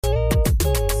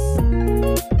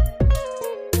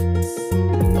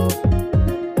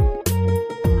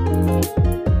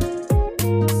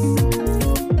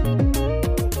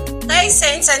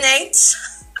internet.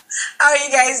 How are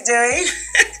you guys doing?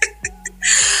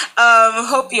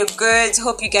 Hope you're good.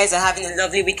 Hope you guys are having a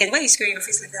lovely weekend. Why are you screwing your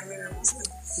face like that, Miriam?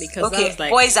 Because okay,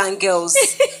 boys and girls,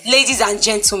 ladies and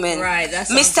gentlemen, right? That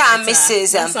Mr. and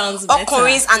Mrs.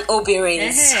 Okorins and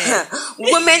Oberins,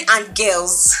 women and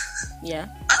girls. Yeah.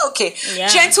 Okay. Yeah.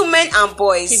 Gentlemen and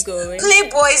boys. Keep going.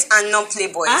 Playboys and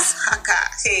non-playboys.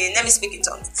 Hey, let me speak in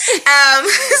tongues.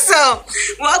 So,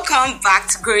 welcome back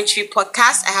to Growing Tree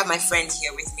Podcast. I have my friend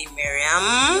here with me, Miriam.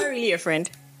 Not really your friend.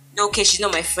 No, okay, she's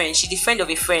not my friend. She's the friend of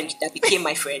a friend that became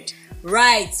my friend.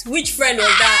 Right. Which friend was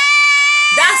that?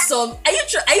 That's some. Are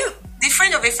you the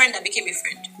friend of a friend that became a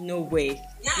friend? No way.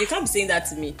 Yeah. You can't be saying that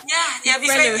to me. Yeah,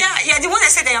 the the one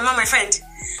that said that you're not my friend.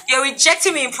 You're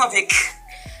rejecting me in public.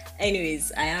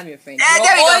 Anyways, I am your friend.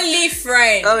 Your only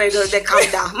friend. Oh my God, then calm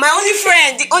down. My only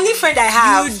friend, the only friend I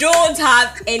have. You don't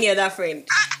have any other friend.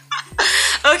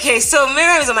 Okay, so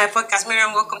Miriam is on my podcast.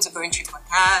 Miriam, welcome to Growing Tree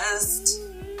Podcast.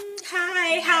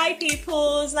 Hi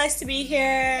people. It's nice to be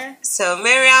here. So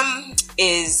Miriam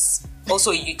is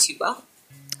also a YouTuber.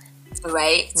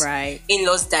 Right.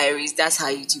 In-laws Diaries, that's her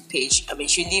YouTube page. I mean,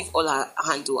 she'll leave all her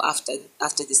handle after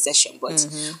the session, but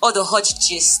all the hot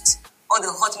gist, all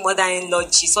the hot mother-in-law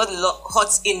gist, all the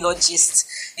hot in-law gist,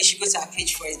 they should go to her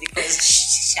page for it because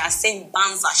she has seen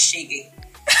bands are shaggy.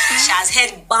 She has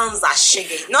heard bands are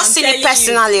shaggy. Not silly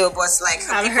personally, but like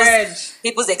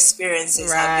people's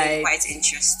experiences have been quite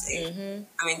interesting.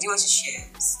 I mean, do you want to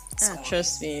share?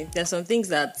 Trust me, there's some things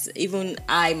that even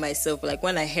I myself, like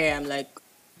when I hear, I'm like,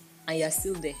 and you're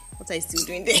still there. What are you still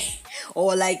doing there?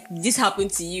 Or like this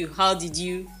happened to you. How did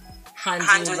you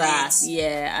handle that?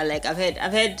 Yeah,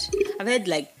 I've heard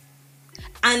like,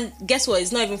 and guess what?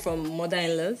 It's not even from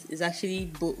mother-in-laws. It's actually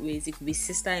both ways. It could be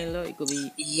sister-in-law. It could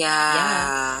be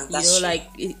That's true. Like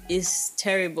it's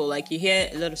terrible. Like you hear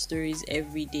a lot of stories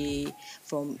every day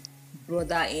from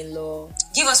brother-in-law.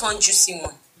 Give us one juicy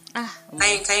one.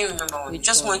 Can you remember one?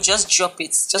 Just one. Just drop it.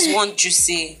 Just one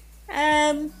juicy.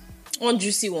 One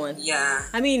juicy one. Yeah.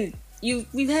 I mean,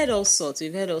 we've heard all sorts.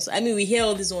 I mean, we hear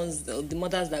all these ones, the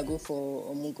mothers that go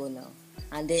for Omugo now.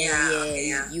 And then,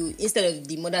 you instead of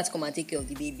the mother to come and take care of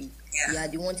the baby, you are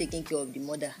the one taking care of the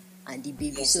mother and the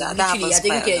baby. Yes, so literally,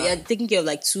 you're taking care of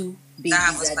like two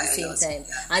babies at the same time.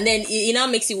 Yeah. And then it now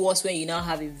makes it worse when you now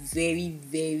have a very,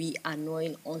 very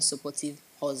annoying, unsupportive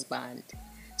husband.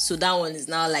 So that one is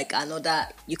now like another,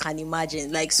 you can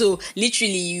imagine. Like, so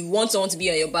literally, you want someone to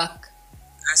be on your back.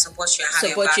 And support you and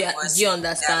have your back. Do you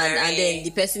understand? And then the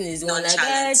person is the one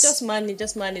like, just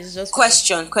manage.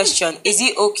 Question. Is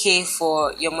it okay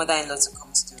for your mother-in-law to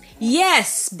come to the room?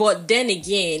 Yes, but then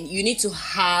again, you need to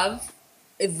have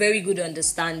a very good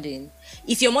understanding.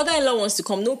 If your mother-in-law wants to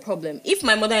come, no problem. If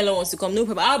my mother-in-law wants to come, no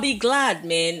problem. I'll be glad,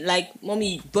 man. Like,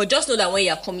 mommy, but just know that when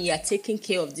you're coming, you're taking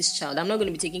care of this child. I'm not going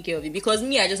to be taking care of it because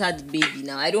me, I just had the baby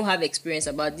now. I don't have experience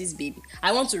about this baby.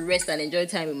 I want to rest and enjoy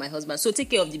time with my husband. So take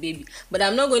care of the baby. But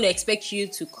I'm not going to expect you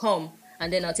to come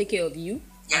and then I'll take care of you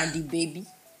and the baby.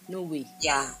 No way.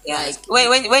 Yeah. Like,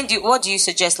 what do you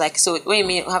suggest? Like, so when you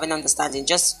mean have an understanding,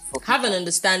 just for have an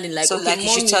understanding. Like, so okay, like you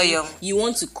should tell you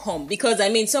want to come because I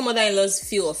mean some mother-in-laws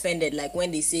feel offended. Like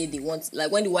when they say they want,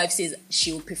 like when the wife says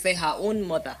she would prefer her own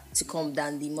mother to come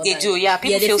than the mother. They do, yeah.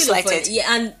 People feel slighted. Offended.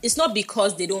 Yeah, and it's not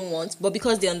because they don't want, but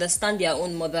because they understand their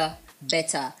own mother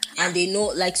better and they know.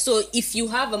 Like, so if you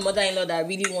have a mother-in-law that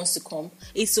really wants to come,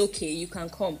 it's okay, you can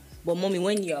come. But mommy,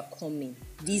 when you are coming,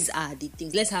 these are the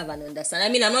things. Let's have an understanding.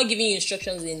 I mean, I'm not giving you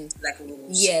instructions in like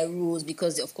rules. Yeah, rules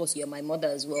because of course you're my mother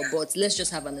as well. Yeah. But let's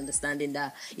just have an understanding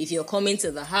that if you're coming to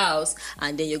the house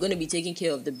and then you're going to be taking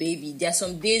care of the baby, there are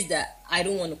some days that I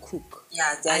don't want to cook.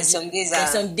 Yeah, there's some days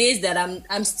that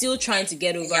I'm still trying to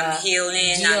get over. I'm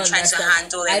healing and trying to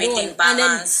handle everything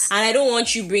balanced. And I don't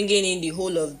want you bringing in the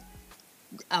whole of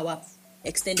our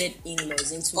extended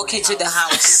in-laws into the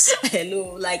house.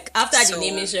 Hello, like after the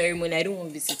naming ceremony, I don't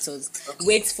want visitors. Okay.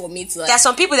 Wait for me to. There are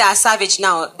some people that are savage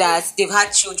now that they've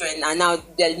had children and now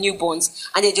they're newborns,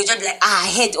 and they'll just be like,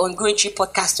 I heard on Growing Tree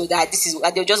Podcast so that this is.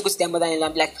 They'll just go to their mother-in-law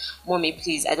and be like, Mommy,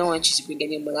 please, I don't want you to bring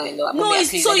any mother-in-law. No, that's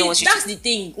the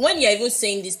thing. When you're even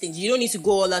saying these things, you don't need to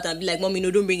go all out and be like, Mommy, no,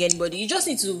 don't bring anybody. You just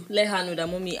need to let her know that,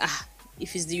 Mommy,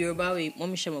 if it's the Yoruba way,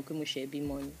 Mommy Shemokumushe be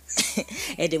money.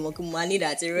 I need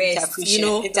that to rest. You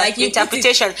know, like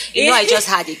interpretation. I just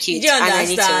had a kid. Do you understand? And I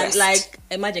need to rest.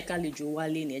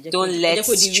 Like, don't let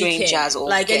strangers or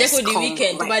like guests the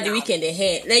weekend. Come By the weekend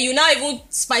ahead. Then you now even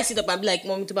spice it up and be like,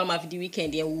 Mommy, to buy my for the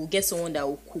weekend. Then we'll get someone that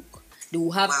will cook. They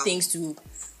will have things to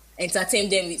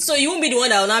entertain them with. So you won't be the one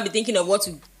that will now be thinking of what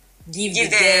to give the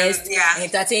guests,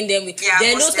 entertain them with.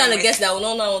 Then those kind of guests that will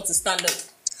not want to stand up.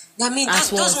 I mean,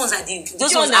 those ones are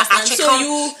actually.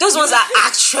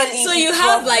 So you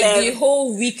have like the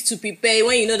whole week to prepare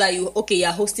when you know that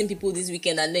you're hosting people this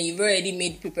weekend, and then you've already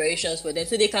made preparations for them,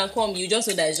 so they can come. You just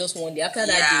know that it's just one day. After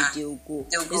that day, they'll go.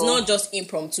 It's not just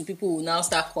impromptu. People will now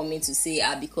start coming to say,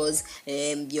 because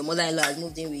your mother-in-law has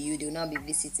moved in with you, they'll now be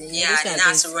visiting. Yeah, they now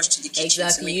have to rush to the kitchen.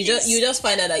 Exactly. You just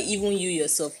find out that even you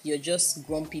yourself, you're just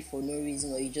grumpy for no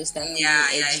reason, or you just start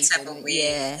it's type of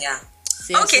way. Yeah.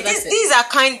 Okay, so these are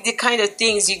the kind of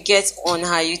things you get on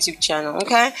her YouTube channel,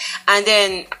 okay? And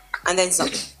then some.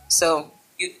 So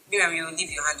Miriam, you will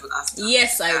leave your handle after.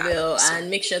 Yes, I will, and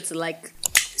make sure to like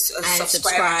and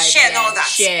subscribe, share, and all that.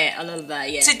 Share and all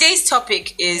that. Yeah. Today's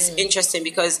topic is interesting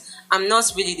because I'm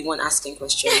not really the one asking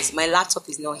questions. My laptop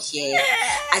is not here.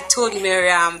 I told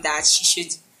Miriam that she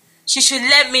should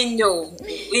let me know.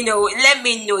 Let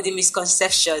me know the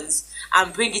misconceptions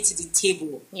and bring it to the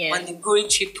table on the Growing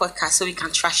Tree podcast so we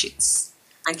can trash it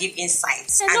and give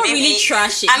insights. And not really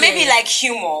trash it. And maybe like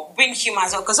humor, bring humor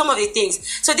as well. Because some of the things.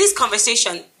 So this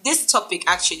topic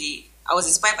actually, I was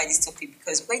inspired by this topic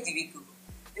because where did we go?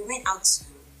 We went out to...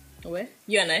 Where?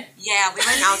 You and I? Yeah, we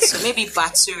went out to maybe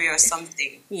Baturi or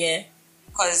something. Yeah.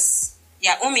 Because,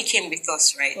 Umi came with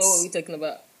us, right? What were we talking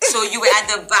about? So you were at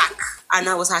the back and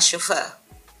I was her chauffeur.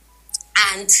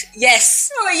 And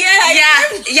yes. Oh yeah.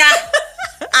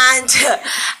 And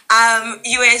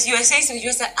you were saying something. You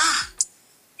were like,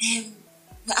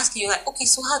 we're asking you like, okay,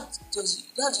 so how do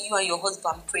you and your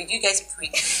husband pray? Do you guys pray?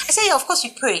 I said, yeah, of course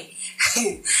we pray.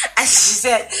 And she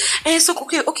said, so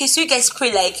okay, so you guys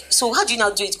pray like, so how do you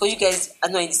now do it? Because you guys are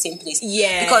not in the same place.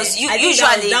 Yeah. Because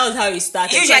that was how it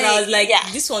started. Usually, I was like,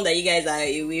 this one that you guys are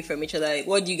away from each other. Like,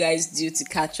 what do you guys do to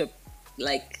catch up?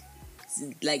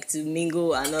 Like to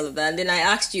mingle and all of that. And then I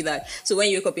asked you that. So when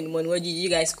you wake up in the morning, what did you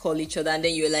guys call each other? And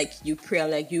then you were like, you pray. I'm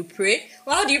like, you pray?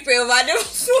 Well, how do you pray over the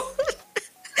phone?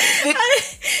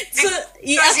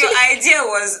 Because your idea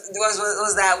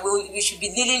was that we should be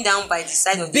kneeling down by the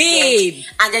side of the bed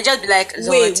and then just be like,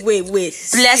 Lord,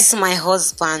 wait, bless my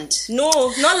husband. No,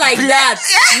 not like that.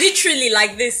 Literally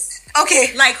like this.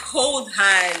 Okay, like hold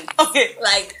hand. Okay,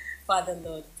 like Father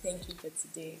Lord, thank you for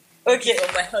today. Okay,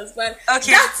 for my husband.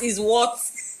 Okay, that is what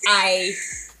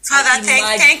Father,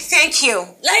 thank you.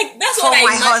 Like that's for what I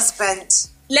my husband.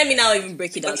 Let me now even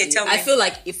break it down. Okay, to tell you. me. I feel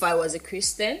like if I was a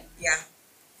Christian,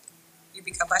 you'd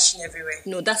be kabashing everywhere.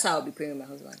 No, that's how I'll be praying with my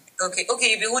husband. Okay,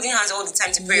 you'll be holding hands all the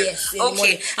time to pray. Yes,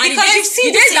 okay. Because you've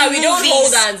seen this that we don't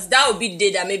hold hands, that would be the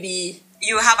day that maybe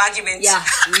you have arguments. Yeah,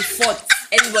 we fought.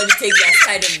 Everybody take their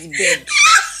side of the bed,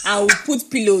 and we put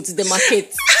pillow to the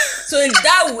market. So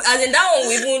that one,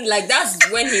 we even like that's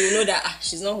when he will know that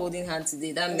she's not holding hand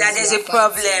today. That means that there's a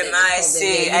problem. I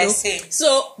see.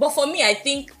 So, but for me, I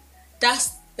think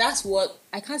that's what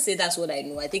I can't say. That's what I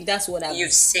know. I think that's what I've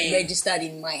registered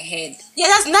in my head. Yeah,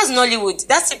 that's Nollywood.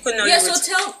 That's typical Nollywood. Yeah. So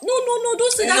no,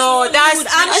 don't say that's Nollywood.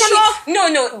 I'm sure.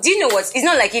 No. Do you know what? It's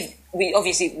not like if we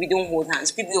don't hold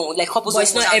hands. People don't like couples. But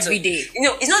it's not every day.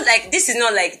 It's not like this. Is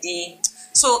not like the.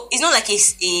 So it's not like a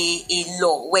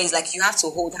law where it's like you have to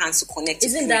hold hands to connect.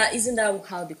 Isn't that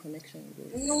how the connection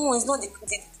goes? No, it's not.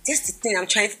 That's the thing I'm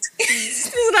trying to.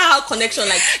 Isn't that how connection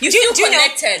like you feel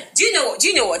connected? Do you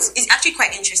know what? It's actually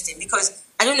quite interesting because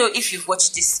I don't know if you've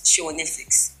watched this show on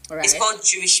Netflix. Right. It's called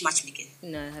Jewish Matchmaking.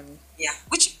 No, I haven't. Yeah,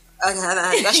 which.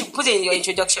 I should put it in your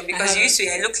introduction because you used to be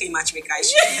a locally matchmaker.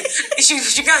 You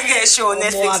should go and get a show on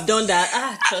Netflix. I've done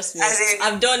that. Trust me.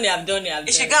 I've done it.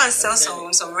 You should go and sell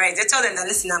some rights. They tell them that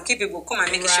listen, I'm capable. Come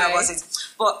and make a show about it.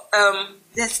 But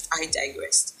I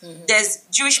digressed. Mm-hmm. There's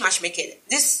Jewish matchmaking.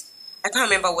 This I can't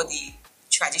remember what the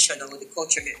tradition or the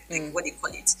culture, what they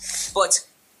call it. But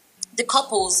the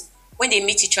couples when they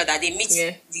meet each other, they meet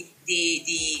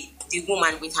the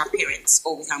woman with her parents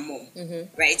or with her mom,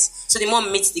 right? So the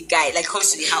mom meets the guy, like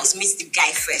comes to the house, meets the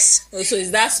guy first. Oh, so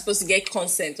is that supposed to get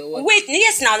consent or what? Wait,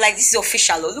 yes, now like this is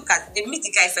official. They meet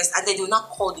the guy first, and then they will not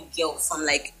call the girl from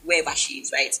like wherever she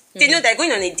is, right? They know they're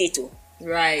going on a date,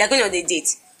 right? They're going on a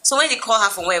date. So when they call her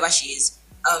from wherever she is,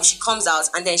 she comes out,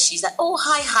 and then she's like, "Oh,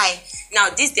 hi." Now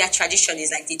their tradition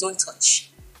is like they don't touch.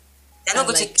 They're not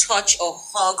going to touch or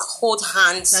hug, hold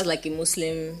hands. That's like a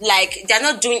Muslim. Like they're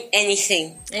not doing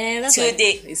anything. That's like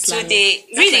Islamic.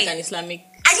 Really? Like an Islamic.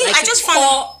 I just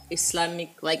found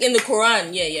Islamic, like in the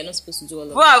Quran. Yeah, you're not supposed to do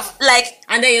all of that. Like,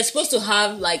 and then you're supposed to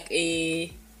have like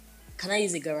a. Can I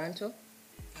use a guarantor?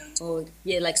 Oh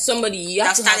yeah, like somebody you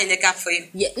have to stand in the gap for you.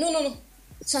 Yeah, no.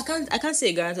 So I can't say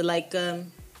a guarantor, like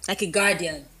a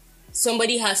guardian.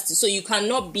 Somebody has to, so you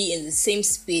cannot be in the same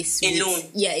space alone.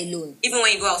 Alone. Even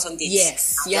when you go out on dates.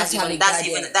 Yes, you have to have a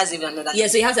guardian. That's even another. Yeah,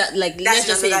 so you have to let's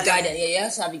just say a guardian. Yeah, you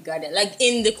have to have a guardian. Like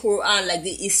in the Quran, like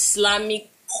the Islamic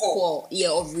core.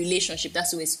 Of relationship.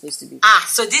 That's the way it's supposed to be.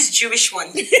 So this Jewish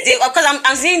one, because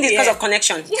I'm saying this because of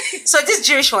connection. So this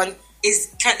Jewish one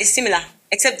is similar,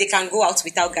 except they can go out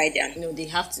without guardian. No, they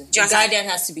have to. The guardian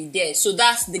has to be there. So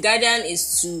that's the guardian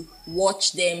is to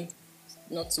watch them,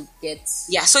 not to get.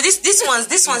 Yeah. So these ones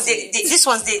they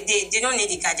don't need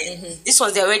the guardian. Mm-hmm. These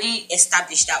ones they already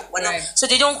established that. Right. So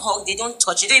they don't hug, they don't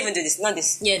touch, they don't even do this. Not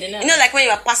this. Yeah, they're not. You know, like when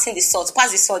you are passing the salt,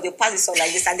 they'll pass the salt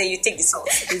like this, and then you take the salt.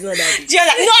 It's not that. You're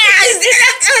like, no,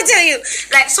 I tell you.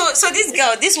 Like so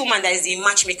this woman that is the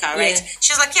matchmaker, right? Yeah.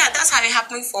 She's like, yeah, that's how it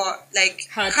happened for like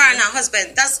her and her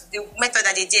husband. That's the method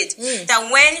that they did.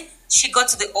 That when she got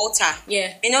to the altar,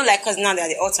 you know, like, because now they're at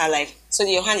the altar, like, so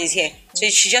your hand is here. So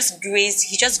he just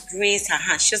grazed her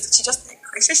hand. She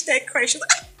just like crying. She's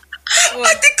like,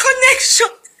 what the connection?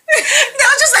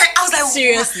 I was like,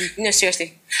 seriously? Wow. No,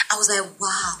 seriously. I was like,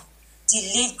 wow.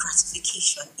 Delayed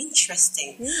gratification.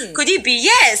 Interesting. Could it be?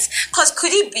 Yes. Because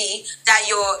could it be that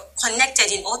you're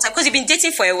connected in all time? Because you've been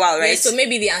dating for a while, right? Yeah, so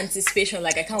maybe the anticipation,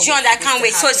 like, I can't wait. Sure, I can't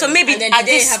wait. So maybe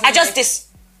this.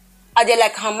 Are they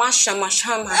like Hamasha, and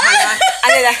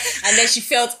then like, and then she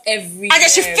felt everything. And then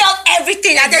she felt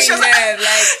everything. And then she was like,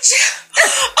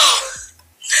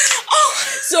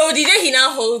 So the day he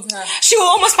now holds her, she will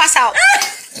almost pass out.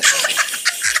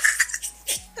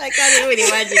 I can't even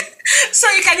imagine. So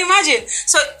you can imagine.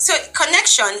 So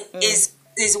connection is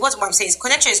what I'm saying.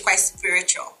 Connection is quite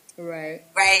spiritual. Right.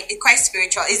 It's quite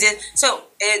spiritual. Is it? So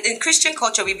in Christian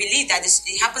culture, we believe that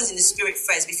it happens in the spirit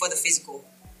first before the physical.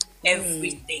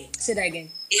 Everything. Say that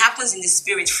again. It happens in the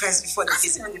spirit first before the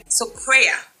physical. So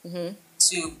prayer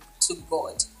to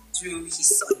God through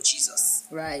His Son Jesus,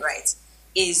 right,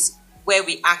 is where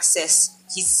we access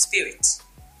His Spirit.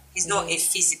 He's not a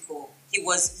physical. He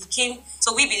came.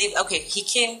 So we believe. Okay, He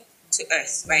came to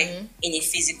earth, right, in a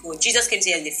physical. Jesus came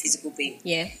to earth in a physical being.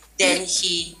 Yeah. Then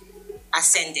He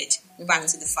ascended back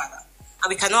to the Father, and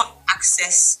we cannot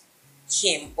access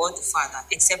Him or the Father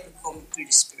except we come through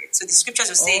the Spirit. So the scriptures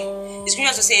will say,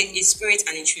 in spirit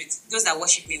and in truth. Those that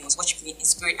worship me must worship me in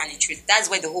spirit and in truth. That's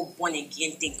where the whole born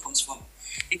again thing comes from,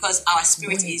 because our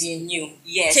spirit is new.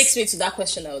 Yes, takes me to that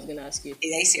question I was going to ask you. Are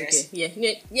you serious?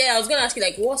 Okay. Yeah. I was going to ask you,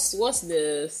 like, what's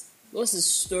the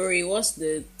story? What's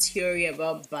the theory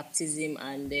about baptism,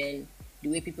 and then the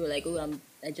way people are like,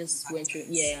 I just went through,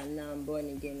 and now I'm born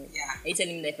again. Yeah. Are you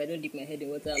telling me that if I don't dip my head in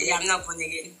water, I'm not born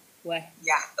again? Why?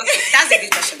 Yeah. Okay, that's a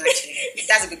good question. Actually,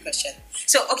 that's a good question.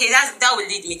 So, okay, that will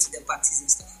lead me to the baptism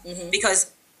stuff,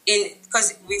 because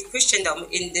with Christendom,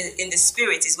 in the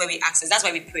spirit is where we access. That's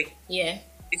why we pray. Yeah.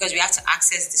 Because we have to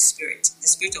access the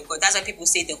spirit of God. That's why people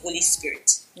say the Holy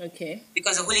Spirit. Okay.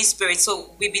 Because the Holy Spirit.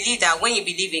 So we believe that when you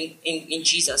believe in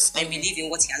Jesus and believe in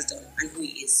what He has done and who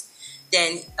He is,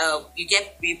 then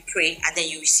we pray, and then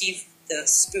you receive the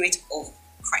Spirit of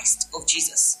Christ, of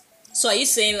Jesus. So are you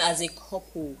saying, as a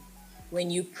couple, when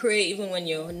you pray, even when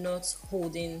you're not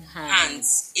holding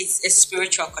hands, it's a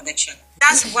spiritual connection?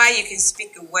 That's why you can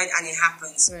speak a word and it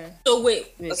happens. Right. So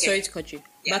wait, okay. Sorry to cut you.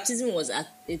 Yeah. Baptism was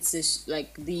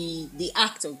like the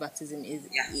act of baptism is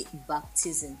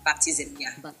baptism. Baptism, yeah.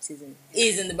 Baptism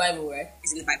is in the Bible, right?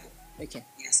 It's in the Bible. Okay.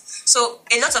 Yes. So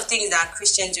a lot of things that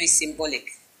Christians do is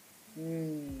symbolic.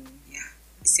 Yeah,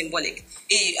 it's symbolic,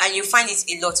 and you find it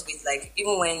a lot with, like,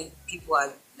 even when people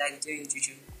are like doing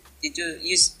juju, they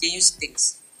use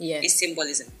things. Yeah, it's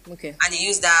symbolism. Okay, and they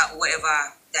use that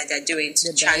whatever that they're doing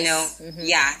to channel.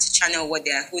 To channel who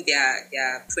they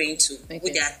are praying to,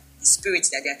 who they are, the spirits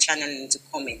that they are channeling to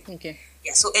come in. Okay,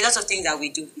 yeah. So a lot of things that we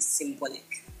do is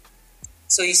symbolic.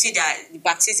 So you see that the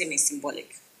baptism is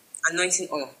symbolic. Anointing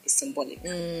oil is symbolic.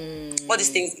 All these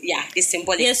things, it's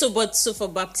symbolic. Yeah, so for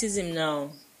baptism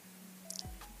now,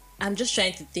 I'm just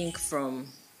trying to think from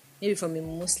a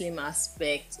Muslim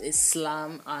aspect,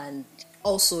 Islam, and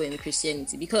also in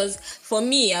Christianity. Because for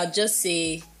me, I'll just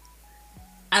say,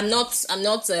 I don't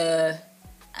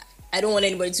want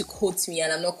anybody to quote me,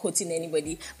 and I'm not quoting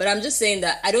anybody, but I'm just saying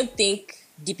that I don't think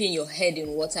dipping your head in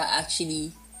water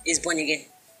actually is born again.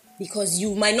 Because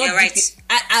you might not. Right.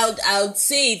 I would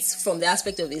say it's from the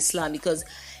aspect of Islam, because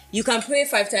you can pray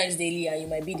 5 times daily and you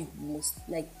might be the most,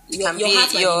 like, your heart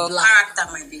might be black.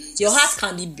 Character might be. Your heart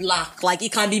can be black. Like,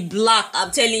 it can be black. I'm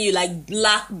telling you, like,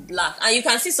 black. And you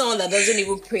can see someone that doesn't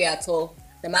even pray at all.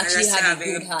 Them actually have a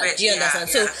good heart. Do you understand?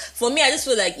 So for me, I just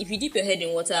feel like if you dip your head in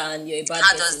water and you're a bad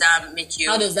person,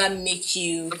 How does that make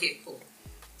you? Okay, cool.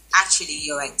 Actually,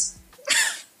 you're right.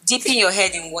 Dipping your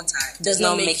head in water does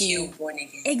not make you born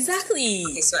again. Exactly.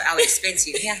 Okay, so I'll explain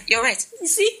to you. Yeah, you're right. You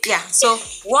see? Yeah. So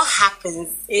what happens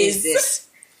is this.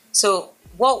 So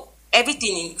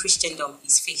everything in Christendom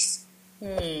is faith.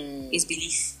 Is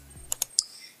belief.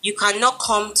 you cannot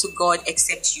come to God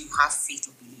except you have faith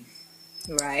or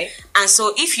believe. Right. And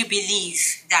so if you believe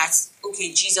that,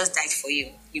 okay, Jesus died for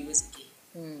you, he rose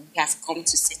again. He has come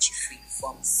to set you free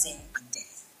from sin and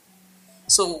death.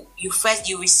 So you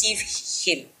receive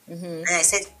him. And I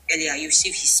said earlier, you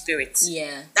receive his spirit.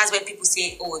 Yeah. That's why people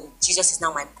say, oh, Jesus is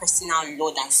now my personal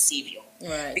Lord and Savior.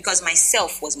 Right. Because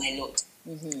myself was my Lord.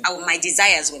 My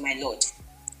desires were my Lord.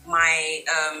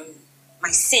 My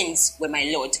sins were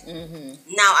my Lord.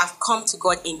 Now I've come to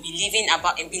God in believing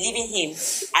him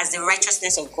as the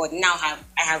righteousness of God. Now I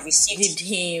have received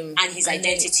him and his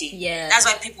identity. Then, that's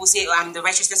why people say, oh, I'm the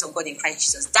righteousness of God in Christ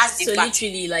Jesus. That's the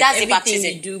literally, like, that's everything the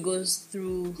baptism you do goes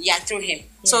through. Yeah, through him.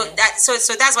 So that's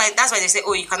why they say,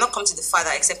 oh, you cannot come to the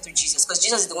Father except through Jesus, because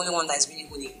Jesus is the only one that is really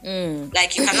holy.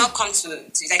 Like, you cannot come to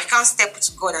like, you can't step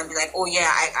to God and be like, oh yeah,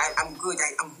 I'm good,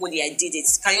 I'm holy, I did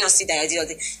it. Can you not see that I did all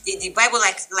the Bible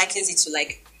likens it to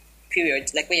like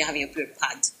period, like when you're having your period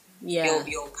pad. Your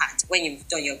pad. When you've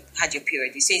had your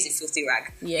period, you say it's a filthy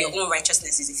rag. Your own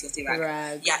righteousness is a filthy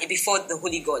rag. Yeah, before the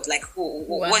holy God. Like,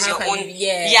 what's your own? Do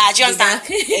you understand?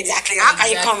 Exactly. How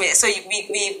can you come in? So we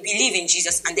believe in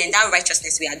Jesus, and then that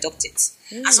righteousness we adopt it.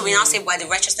 And so we now say, by the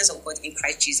righteousness of God in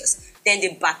Christ Jesus. Then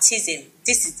the baptism.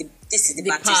 This is the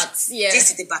baptism. Parts, This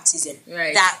is the baptism.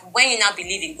 Right. That when you now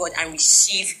believe in God and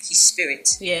receive His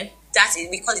Spirit. That's it.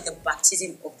 We call it the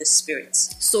baptism of the Spirit.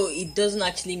 So it doesn't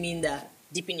actually mean that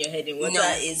dipping your head in water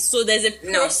is. So there's a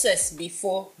process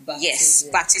before baptism. Yes,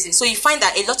 baptism. So you find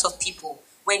that a lot of people,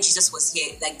 when Jesus was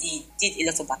here, like, they did a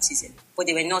lot of baptism, but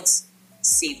they were not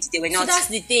saved. They were not. So that's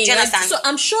the thing. Do you understand? So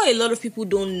I'm sure a lot of people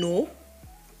don't know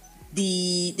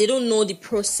they don't know the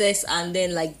process, and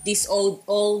then like this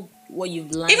all what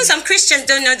you've learned. Even some Christians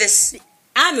don't know this.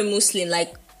 I'm a Muslim,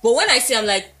 like. But when I say, I'm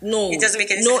like, no. It doesn't make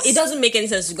any sense. It doesn't make any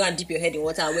sense to go and dip your head in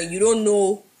water when you don't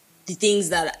know the things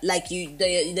that, like,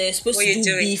 they're supposed what to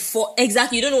do before.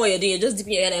 Exactly. You don't know what you're doing. You're just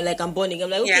dipping your head and, like, I'm born again.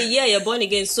 I'm like, okay, you're born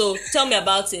again. So tell me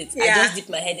about it. I just dip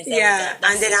my head inside water.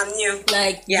 And then I'm new.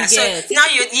 Like, so now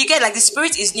you get, like, the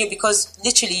spirit is new because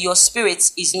literally your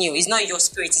spirit is new. It's not your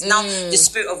spirit. It's now the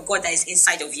spirit of God that is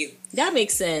inside of you. That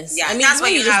makes sense. Yeah, I mean, that's why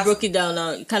you just broke it down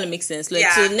now. It kind of makes sense. Like,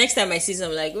 so next time I see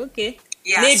something, I'm like, okay.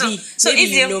 Yeah, maybe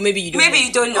if you know, maybe you don't. Maybe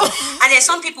you don't know. And then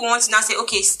some people want to now say,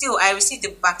 okay, still I received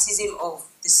the baptism of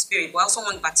the Spirit, but I also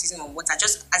want baptism of water,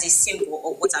 just as a symbol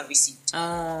of what I've received.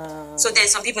 So then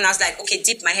some people now like, okay,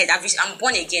 dip my head. I'm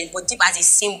born again, but dip as a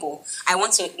symbol. I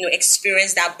want to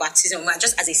experience that baptism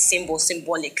just as a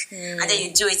symbolic. And then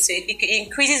you do it, so it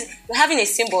increases. Having a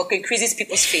symbol increases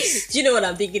people's faith. Do you know what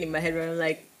I'm thinking in my head when I'm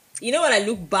like? You know, when I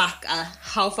look back at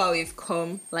how far we've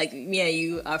come, like me and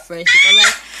you, our friendship, I'm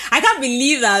like, I can't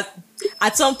believe that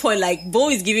at some point, like, Bo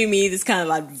is giving me this kind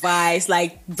of advice,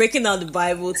 like breaking down the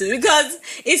Bible to me, because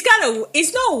it's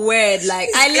not weird. Like,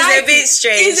 It's a bit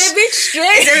strange. It's a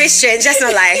bit strange. Just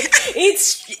not lie.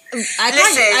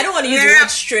 I don't want to use the word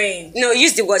strange. No,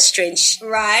 use the word strange.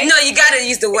 Right? No, you gotta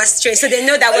use the word strange so they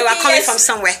know that we were coming from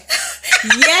somewhere.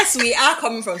 Yes, we are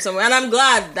coming from somewhere, and I'm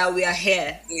glad that we are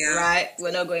here. Yeah. Right?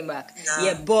 We're not going back. No.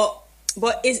 Yeah, but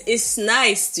it's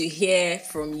nice to hear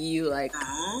from you, like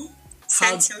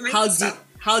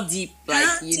how deep,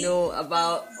 like, you know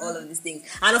about all of these things,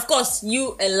 and of course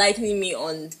you enlightening me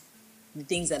on the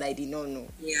things that I did not know.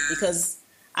 Yeah. Because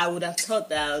I would have thought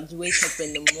that I would wake up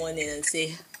in the morning and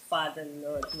say, Father,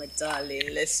 Lord, my darling,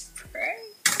 let's pray.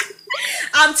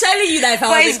 I'm telling you that if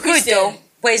I was a Christian, good though.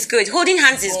 But it's good. Holding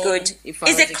hands is good. It's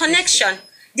a connection. Christian.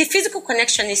 The physical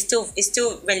connection is still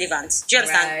relevant. Do you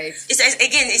understand? Right.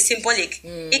 It's symbolic.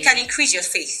 It can increase your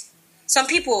faith. Some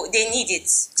people, they need it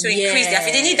to increase their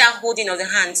faith. They need that holding of the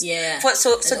hands. Yeah.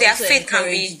 So their faith can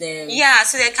be them.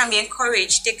 so they can be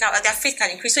encouraged. Their faith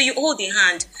can increase. So you hold the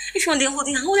hand. If you want to hold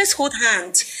the hand, let's hold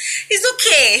hand. It's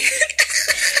okay.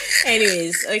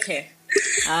 Anyways, okay.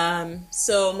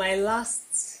 So my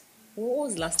what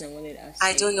was the last thing I wanted to ask you?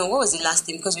 I don't know. What was the last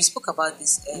thing? Because we spoke about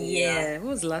this earlier. Yeah, what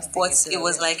was the last thing? But it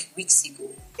was like weeks ago.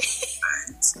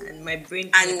 And my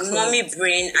brain. And mommy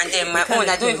brain. And then my own.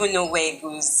 I don't even know where it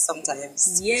goes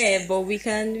sometimes. Yeah, but we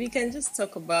can just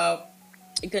talk about...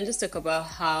 We can just talk about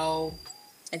how...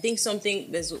 I think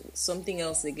there's something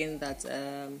else again that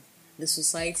the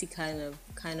society kind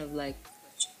of like...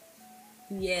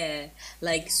 Yeah.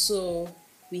 Like, so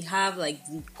we have like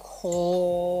the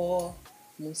core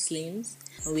Muslims,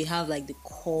 and we have like the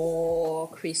core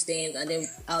Christians, and then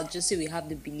I'll just say we have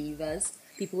the believers,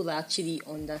 people that actually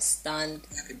understand.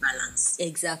 We have a balance.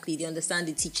 Exactly, they understand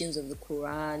the teachings of the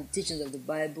Quran, teachings of the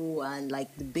Bible, and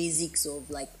like the basics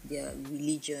of like their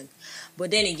religion.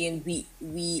 But then again,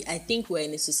 we I think we're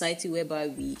in a society whereby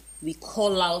we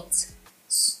call out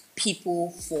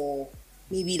people for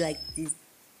maybe like this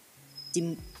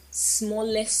the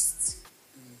smallest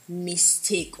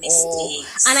mistake,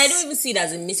 and I don't even see it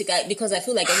as a mistake because I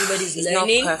feel like everybody's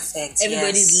learning. Not perfect.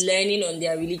 Everybody's learning on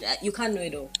their religion. You can't know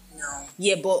it all. No.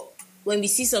 Yeah, but when we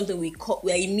see something, we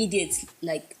are immediate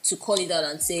like to call it out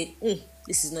and say,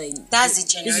 "This is not. That's the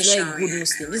generation. This is not a good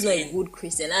Muslim. This is not a good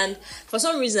Christian." And for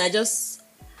some reason,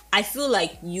 I feel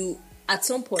like you at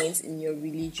some point in your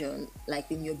religion, like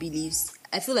in your beliefs,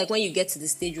 I feel like when you get to the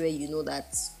stage where you know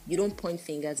that you don't point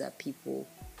fingers at people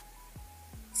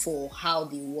for how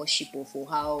they worship or for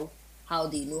how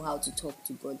they know how to talk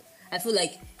to God. I feel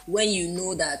like when you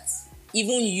know that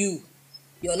even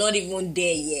you're not even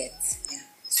there yet. Yeah.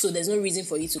 So there's no reason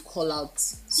for you to call out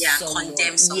someone.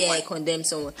 Condemn someone. Yeah, condemn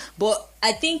someone. But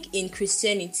I think in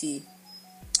Christianity,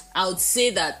 I would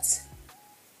say that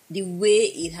the way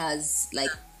it has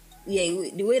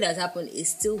the way that happened is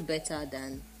still better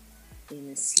than in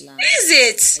Islam. Is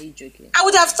it? Are you joking? I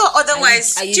would have thought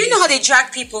otherwise. Are you Do you know how they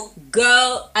drag people?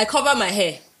 Girl, I cover my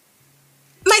hair.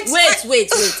 Wait.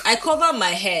 I cover my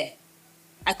hair.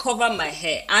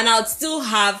 And I'll still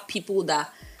have people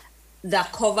that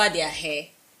cover their hair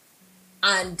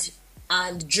and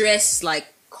dress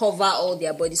like cover all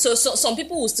their body. So some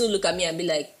people will still look at me and be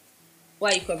like,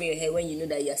 why are you covering your hair when you know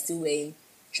that you're still wearing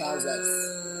trousers?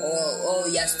 Or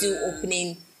you're still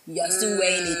opening, you're still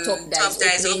wearing a top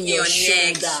that is opening your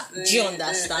shoulder. Do you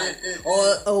understand?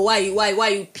 Or why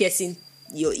you piercing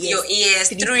your ears? Your ears,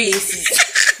 three.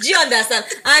 Do you understand?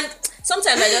 And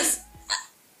sometimes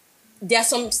there are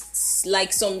some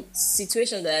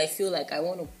situations that I feel like I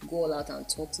want to go all out and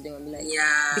talk to them and be like,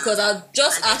 because I'll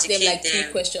just ask them like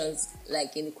 3 questions,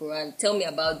 like in the Quran. Tell me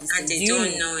about this, and they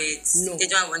don't know it. No, they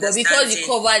don't understand. But because you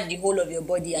covered the whole of your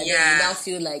body, and then you now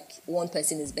feel like one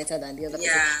person is better than the other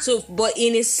person. So, but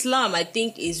in Islam, I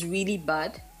think is really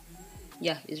bad.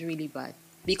 Yeah, it's really bad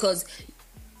because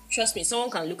trust me, someone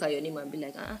can look at your name and be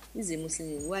like, this is a Muslim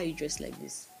name. Why are you dressed like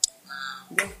this?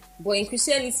 But in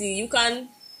Christianity, you can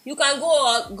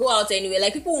go out anywhere.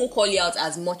 Like people won't call you out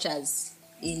as much as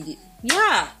in the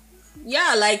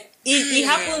like it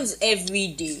happens every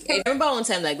day. I remember one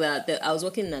time like that I was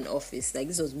working in an office. Like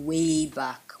this was way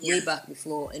back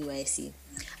before NYC,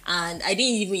 and I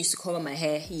didn't even used to cover my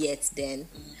hair yet then.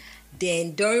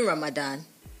 Then during Ramadan,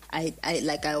 I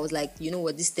was like, you know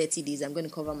what, this 30 days I'm going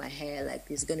to cover my hair. Like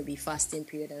there's going to be fasting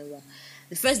period and all that.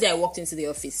 The first day I walked into the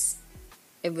office,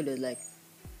 everybody was like,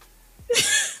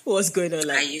 what's going on?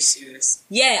 Like, are you serious?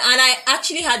 Yeah, and I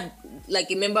actually had like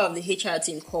a member of the HR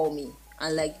team call me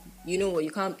and like, you know what,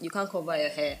 you can't cover your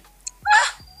hair.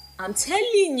 I'm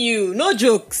telling you, no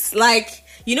jokes. Like,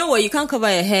 you know what, you can't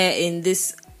cover your hair in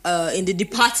this in the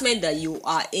department that you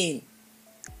are in.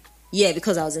 Yeah,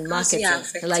 because I was in marketing.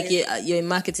 Like you're in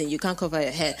marketing, you can't cover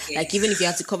your hair. Okay. Like even if you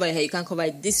have to cover your hair, you can't cover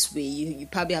it this way. You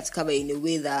probably have to cover it in a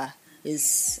way that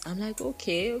is. I'm like,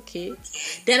 okay.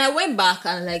 Then I went back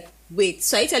and like, wait,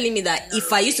 so are you telling me that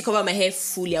if I used to cover my hair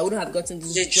fully, I wouldn't have gotten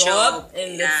this job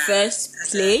in the first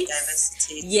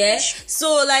place? Yeah.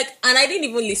 So like, and I didn't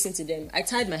even listen to them. I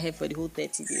tied my hair for the whole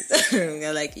 30 days.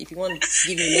 They're like, if you want to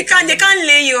give me, they can't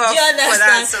lay you off. Do you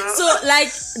understand? For that, so like,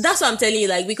 that's what I'm telling you.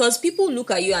 Like, because people look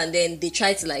at you and then they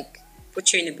try to like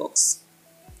put you in a box.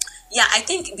 Yeah, I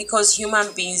think because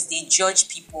human beings, they judge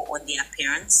people on their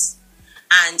appearance,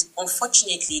 and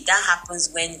unfortunately, that happens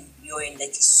when you're in like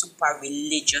a super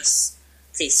religious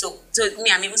place. So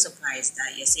me, I'm even surprised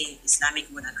that you're saying Islamic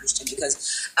more than Christian,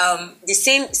 because the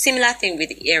similar thing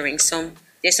with earrings.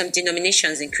 There's some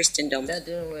denominations in Christendom that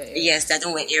don't wear earrings. Yes, that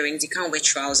don't wear earrings. You can't wear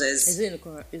trousers. Is it in the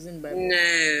Quran? Is it in the Bible?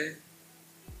 No,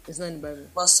 it's not in the Bible.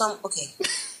 Well, okay.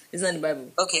 It's not in the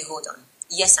Bible. Okay, hold on.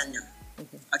 Yes and no.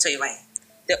 Okay. I'll tell you why.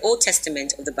 The Old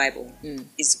Testament of the Bible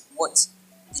is what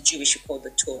the Jewish would call the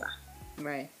Torah.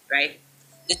 Right?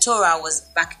 The Torah was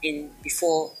back in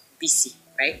before BC,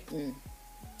 right?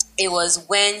 It was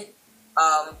when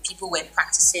people were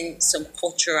practicing some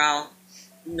cultural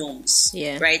norms,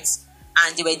 right?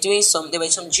 And there were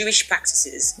some Jewish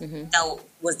practices that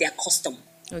was their custom,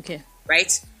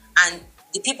 right? And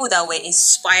the people that were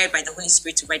inspired by the Holy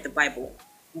Spirit to write the Bible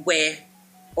were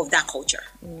of that culture.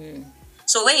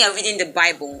 So when you're reading the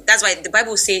Bible, that's why the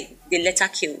Bible say the letter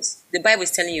kills. The Bible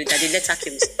is telling you that the letter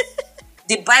kills.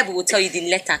 The Bible will tell you the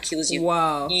letter kills you.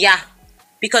 Wow. Yeah.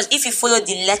 Because if you follow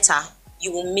the letter,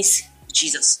 you will miss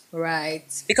Jesus. Right.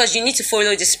 Because you need to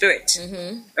follow the Spirit.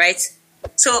 Right?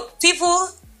 So people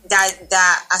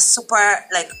that are super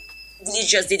like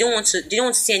religious, they don't want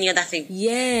to see any other thing.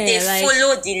 Yeah. They like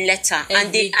follow the letter.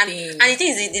 everything. And the thing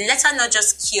is, the letter not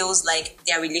just kills like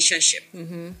their relationship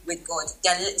with God.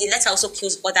 The letter also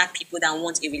kills other people that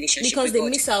want a relationship because with they God.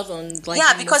 miss out on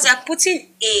like because they are putting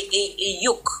a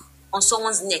yoke on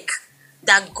someone's neck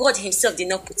that God himself did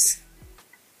not put.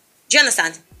 Do you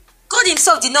understand? God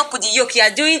himself did not put the yoke. You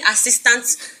are doing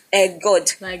assistant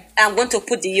God. Like, I'm going to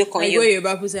put the yoke on like you. where your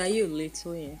Bible say, are you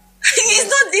little? Yeah.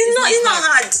 It's not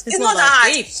hard. It's not that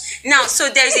hard. Deep. Now, so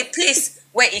there is a place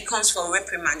where it comes from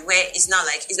reprimand, where it's not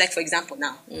like, it's like, for example,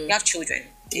 now you have children.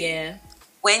 Yeah.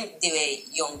 When they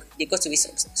were young, they got away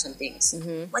some things.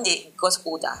 When they got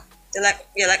older,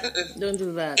 you're like, don't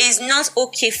do that. It's not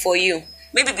okay for you.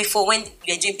 Maybe before, when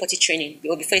you're doing potty training,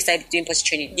 or before you started doing potty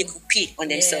training, you could pee on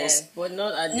themselves. Yeah, but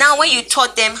not at now, when you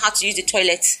taught them how to use the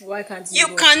toilet, why can't you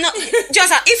cannot.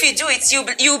 Just if you do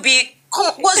it, you'll be.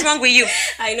 What's wrong with you?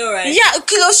 I know, right? Yeah,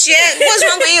 close here. What's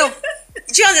wrong with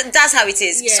you? That's how it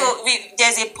is. Yeah. So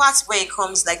there's a part where it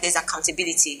comes like there's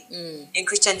accountability in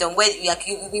Christendom where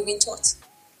we've been taught.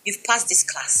 You've passed this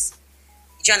class.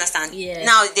 Do you understand? Yeah.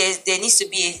 Now there needs to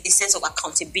be a sense of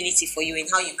accountability for you in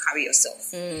how you carry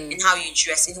yourself, in how you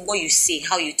dress, in what you say,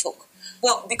 how you talk.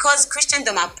 Well, because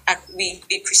Christendom,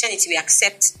 in Christianity, we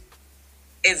accept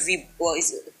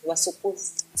we're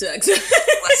supposed to accept.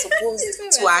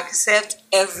 to accept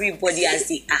everybody as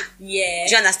they are. Yeah.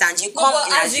 Do you understand? You come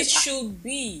in as it should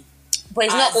be. But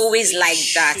it's not always like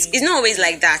that. It's not always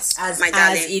like that, my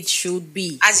darling. As it should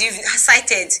be. As you've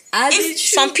cited.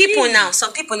 Some people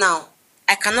now,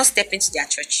 I cannot step into their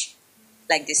church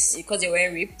like this. Because you're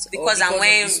wearing ripped? Because I'm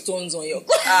wearing stones on your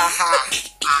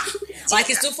like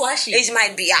it's too flashy. It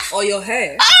might be. Or your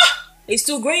hair. It's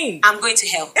too green. I'm going to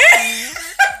hell.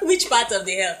 Which part of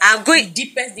the hell? I'm going the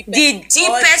deepest. The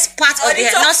deepest part of the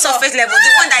hell, not surface level.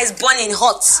 The one that is burning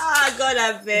hot. Ah, God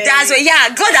I beg. That's what. Yeah,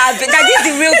 God I beg. That is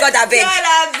the real God I beg. God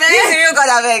I beg. This is the real God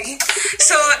I beg.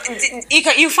 So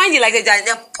you find it like that.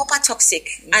 They're proper toxic,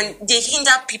 and they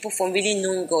hinder people from really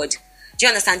knowing God. Do you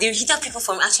understand? They hinder people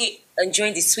from actually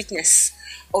enjoying the sweetness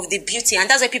of the beauty, and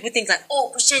that's why people think like, oh,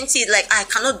 Christianity is like, I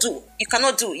cannot do, you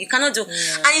cannot do,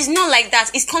 and it's not like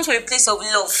that. It comes from a place of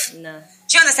love. No.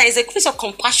 Do you understand? It's a place of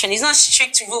compassion. It's not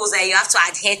strict rules that you have to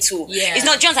adhere to. Yeah. It's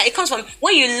not. Do you understand? It comes from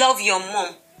when you love your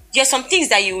mom. There's some things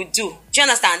that you would do. Do you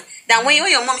understand? That when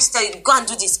your mom is telling you, go and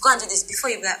do this, before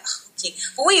you be like, okay.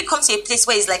 But when you come to a place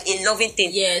where it's like a loving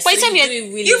thing, by the time you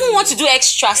even want to do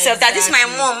extra self. That this is my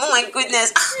mom. Oh my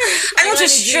goodness, I don't want to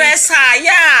stress her.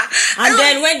 Yeah. And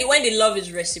then when the love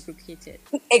is reciprocated,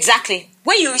 exactly.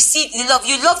 When you receive the love,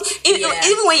 you love.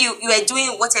 Even when you were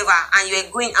doing whatever and you were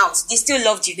going out, they still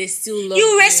loved you. They still love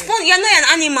you. Respond. You're not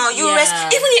an animal. Even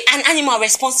if an animal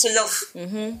responds to love.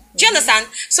 Do you understand?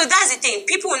 So that's the thing.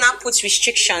 People will not put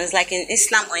restrictions like in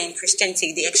Islam or in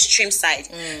Christianity, the extreme side.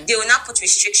 They will not put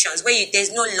restrictions where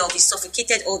there's no love. He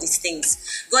suffocated all these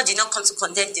things. God did not come to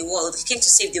condemn the world. He came to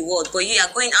save the world. But you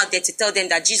are going out there to tell them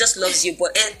that Jesus loves you.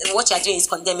 But what you are doing is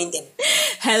condemning them.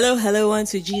 Hello, 1,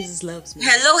 2. Jesus loves me.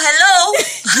 Hello.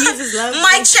 Jesus loves me.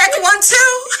 Mic check 1, 2.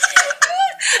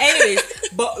 Anyways,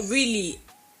 but really,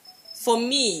 for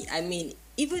me, I mean,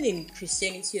 even in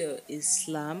Christianity or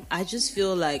Islam, I just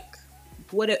feel like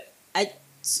what I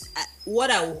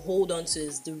will hold on to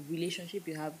is the relationship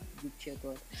you have with your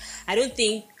God. I don't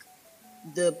think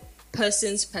the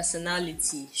person's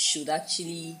personality should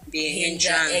actually be a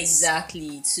hindrance.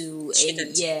 Exactly to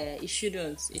it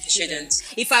shouldn't.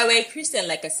 If I were a Christian,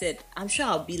 like I said, I'm sure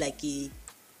I'll be like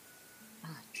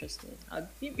trust me, I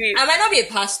might not be a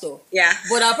pastor,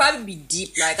 but I'll probably be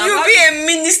deep. Like you'll be a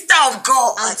minister of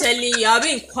God. I'm telling you, I'll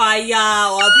be in choir,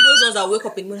 or I'll be those ones that wake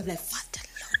up in the morning like, Father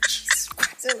Lord Jesus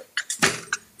Christ.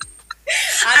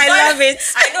 I love it.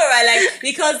 I know, right? Like,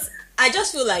 because I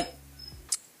just feel like,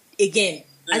 again,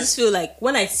 I just feel like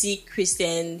when I see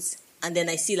Christians and then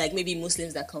I see like maybe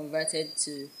Muslims that converted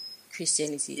to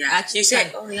Christianity, I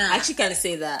actually kind of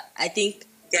say that I think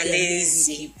they're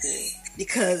lazy people.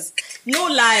 Because no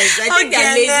lies, I think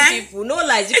they're lazy people. No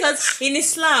lies, because in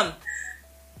Islam,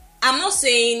 I'm not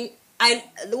saying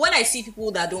when I see people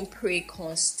that don't pray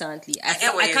constantly,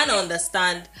 I kind of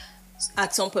understand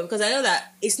at some point, because I know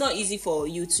that it's not easy for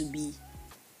you to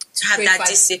have that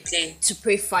discipline to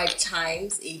pray 5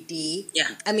 times a day.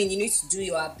 I mean, you need to do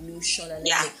your ablution and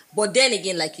everything. But then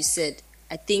again, like you said,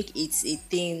 I think it's a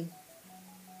thing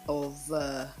of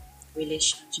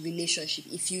relationship.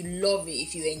 If you love it,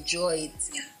 if you enjoy it,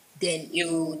 then you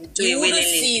wouldn't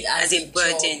see it as a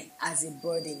burden. As a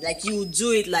burden, like you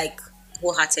do it like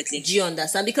wholeheartedly. Do you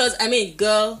understand? Because I mean,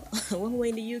 girl, when we were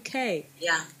in the UK,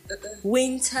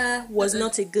 winter was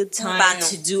not a good time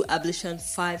to do ablution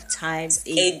 5 times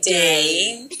a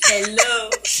day. Hello,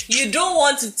 you don't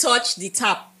want to touch the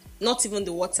tap. Not even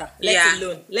the water,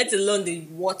 let alone the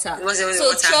water.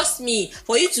 Trust me,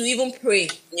 for you to even pray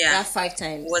that 5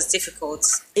 times, it was difficult.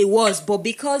 It was, but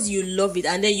because you love it,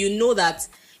 and then you know that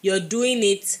you're doing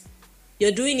it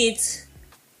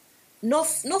not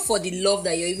for the love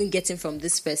that you're even getting from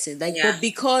this person, like, but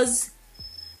because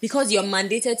you're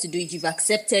mandated to do it, you've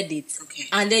accepted it,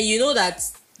 and then you know that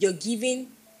you're giving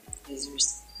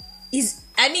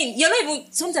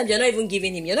sometimes you're not even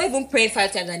giving him. You're not even praying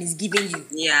 5 times and he's giving you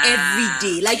every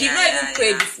day. Like, you've not even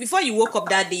prayed before you woke up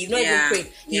that day. You've not even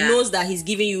prayed. He knows that he's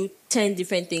giving you 10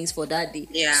 different things for that day.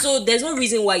 So there's no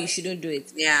reason why you shouldn't do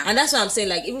it. And that's what I'm saying.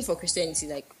 Like, even for Christianity,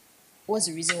 like, what's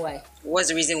the reason why? What's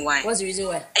the reason why?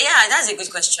 Yeah, that's a good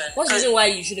question. What's the reason why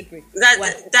you shouldn't pray?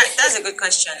 That's a good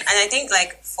question. And I think,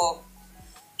 like, so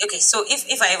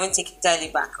if I even take it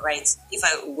daily back, right? If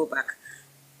I go back,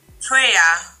 prayer,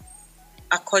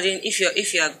 according, if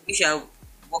you're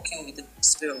working with the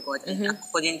Spirit of God,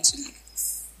 according to, like,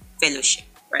 fellowship,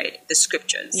 right? The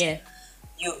scriptures.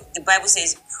 The Bible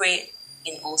says pray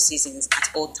in all seasons, at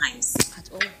all times.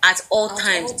 At all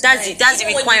times. That's the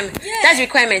requirement. That's the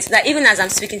requirement. Like, even as I'm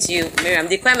speaking to you, Miriam,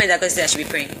 the requirement that God says I should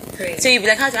be praying. So you'll be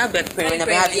like, how do I be praying when I'm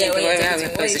having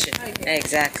a position?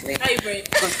 Exactly. How you pray?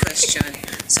 Good question.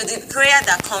 So the prayer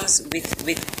that comes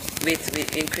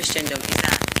with in Christendom is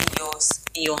that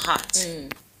in your heart,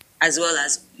 as well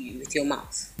as with your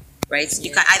mouth, right?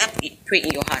 You can either pray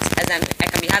in your heart, as I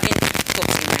can be having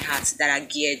thoughts in my heart that are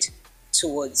geared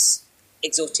towards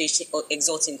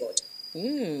exalting God.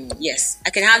 Yes, I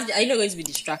can have. Are you not going to be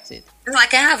distracted? No, I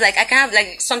can have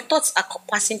some thoughts are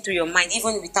passing through your mind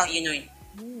even without you knowing.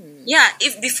 Yeah,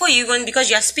 if before you even,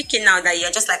 because you are speaking now, that you're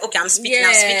just like, okay, I'm speaking.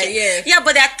 Yeah,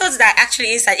 but there are thoughts that are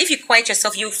actually inside. If you quiet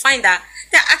yourself, you'll find that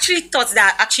there are actually thoughts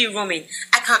that are actually roaming.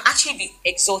 I can actually be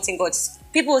exalting God.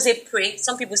 People will say pray.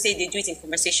 Some people say they do it in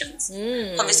conversations.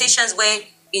 Conversations where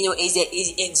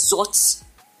it exalts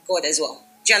God as well.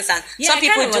 Do you understand? Yeah, some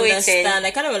people do it.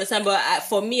 I kind of understand, but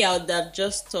for me, I would have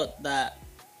just thought that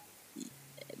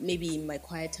maybe in my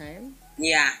quiet time.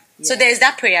 Yeah. So there's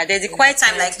that prayer. There's the quiet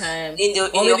time, like in your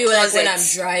closet. Like when I'm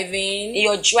driving.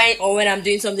 You're driving, or when I'm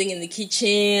doing something in the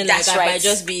kitchen. That's like, right. I might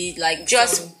just be like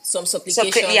some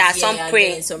supplications. Some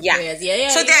praying. Some prayers. Yeah.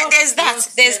 So there's that.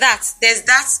 There's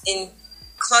that in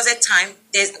closet time.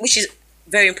 Which is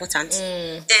very important.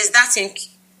 There's that in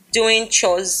doing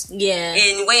chores. Yeah.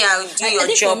 In when you do your I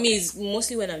think job. For me, it's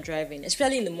mostly when I'm driving,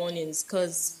 especially in the mornings,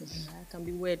 because I can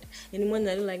be weird. In the morning,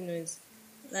 I don't like noise.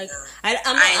 Like,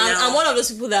 I'm one of those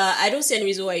people that I don't see any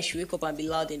reason why you should wake up and be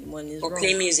loud in the morning. It's or wrong.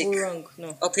 play music. Wrong.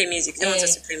 No. Or play music. You don't want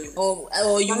us to play music.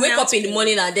 Or you wake up in the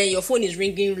morning and then your phone is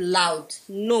ringing loud.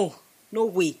 No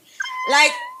way.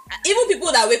 Like, even people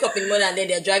that wake up in the morning and then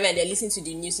they're driving and they're listening to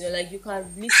the news, like, you can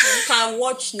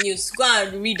watch news, go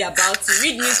and read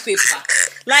newspaper.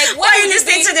 Like, why are you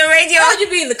listening to the radio? Why would you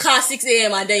be in the car 6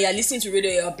 a.m. and then you're listening to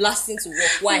radio, you're blasting to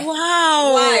work? Why?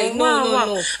 Wow. Why?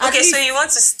 No. Okay, so you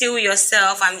want to still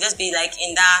yourself and just be like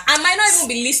in that. I might not even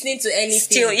be listening to anything.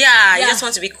 Still, yeah. You just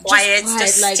want to be quiet,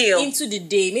 just like still. Into the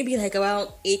day, maybe like around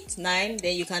 8, 9,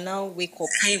 then you can now wake up.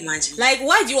 Can you imagine? Like,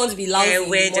 why do you want to be loud in the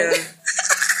morning?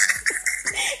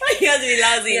 Why do you want to be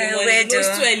loud in the morning? No, it's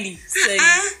too early.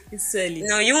 It's early.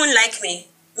 No, you won't like me.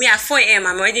 Me at 4 a.m.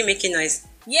 I'm already making noise.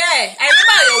 Yeah, I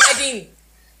remember at your wedding.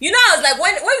 You know, I was like,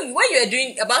 when you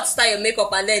were about to start your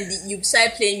makeup and then you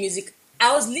started playing music,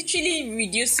 I was literally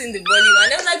reducing the volume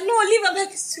and I was like, no, leave. I'm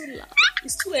like, it's too loud.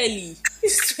 It's too early.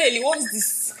 What's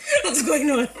this? What's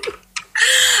going on?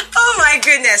 Oh my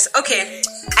goodness. Okay.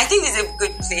 I think this is a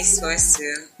good place for us to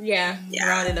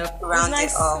round it up. Round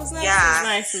it up. It was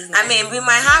nice. I mean, we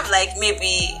might have like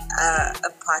maybe a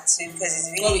part 2 because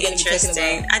it's really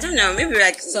interesting. I don't know. Maybe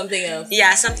like something else.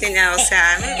 Yeah, something else.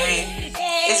 Maybe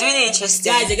it's really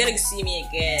interesting. Guys, you're gonna see me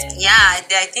again. Yeah,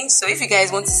 I think so. If you guys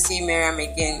want to see Miriam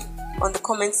again, on the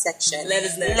comment section, let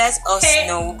us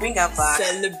know. We'll bring her back.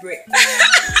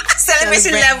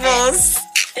 Celebration levels.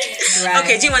 Right.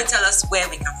 Okay, do you want to tell us where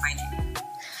we can find it?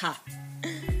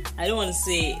 I don't want to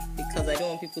say it because I don't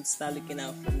want people to start looking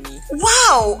out for me.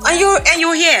 Wow, and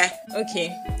you're here.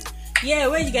 Okay. Yeah,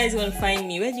 where you guys gonna find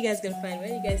me? Where you guys gonna find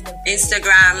me?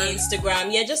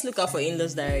 Instagram. Yeah, just look out for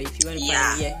In-Laws Diary if you want to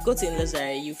find me. Yeah, go to In-Laws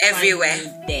Diary. You everywhere.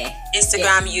 Find me there.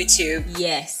 Instagram, YouTube.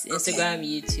 Yes, Instagram,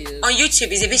 YouTube. On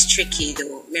YouTube it's a bit tricky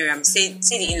though. Miriam, say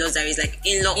the In-Laws Diary is like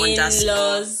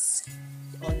In-Laws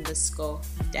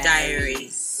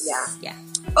Diaries. Yeah.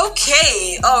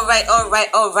 Okay. All right.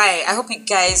 I hope you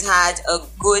guys had a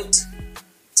good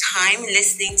time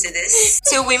listening to this.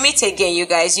 Till we meet again, you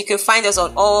guys. You can find us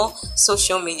on all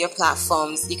social media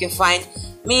platforms. You can find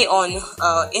me on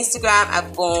Instagram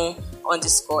at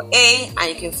 @bon_a, and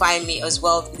you can find me as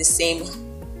well with the same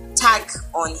tag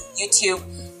on YouTube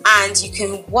And you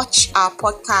can watch our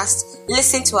podcast,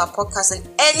 listen to our podcast, and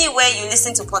anywhere you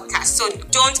listen to podcasts. So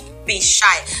don't be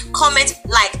shy. Comment,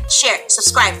 like, share,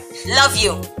 subscribe. Love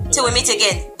you. Till we meet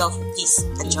again. Love, peace,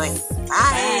 and joy.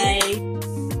 Bye. Bye.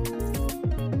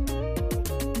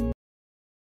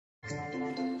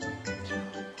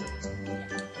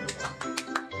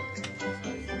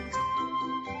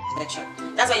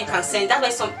 That's why you can send.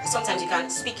 That's why sometimes you can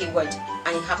speak a word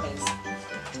and it happens.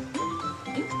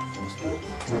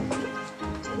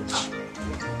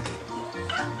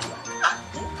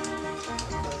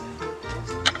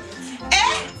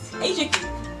 Are you joking?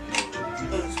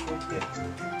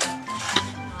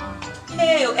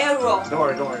 Hey, error. Don't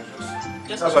worry.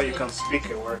 That's why you can speak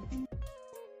a word.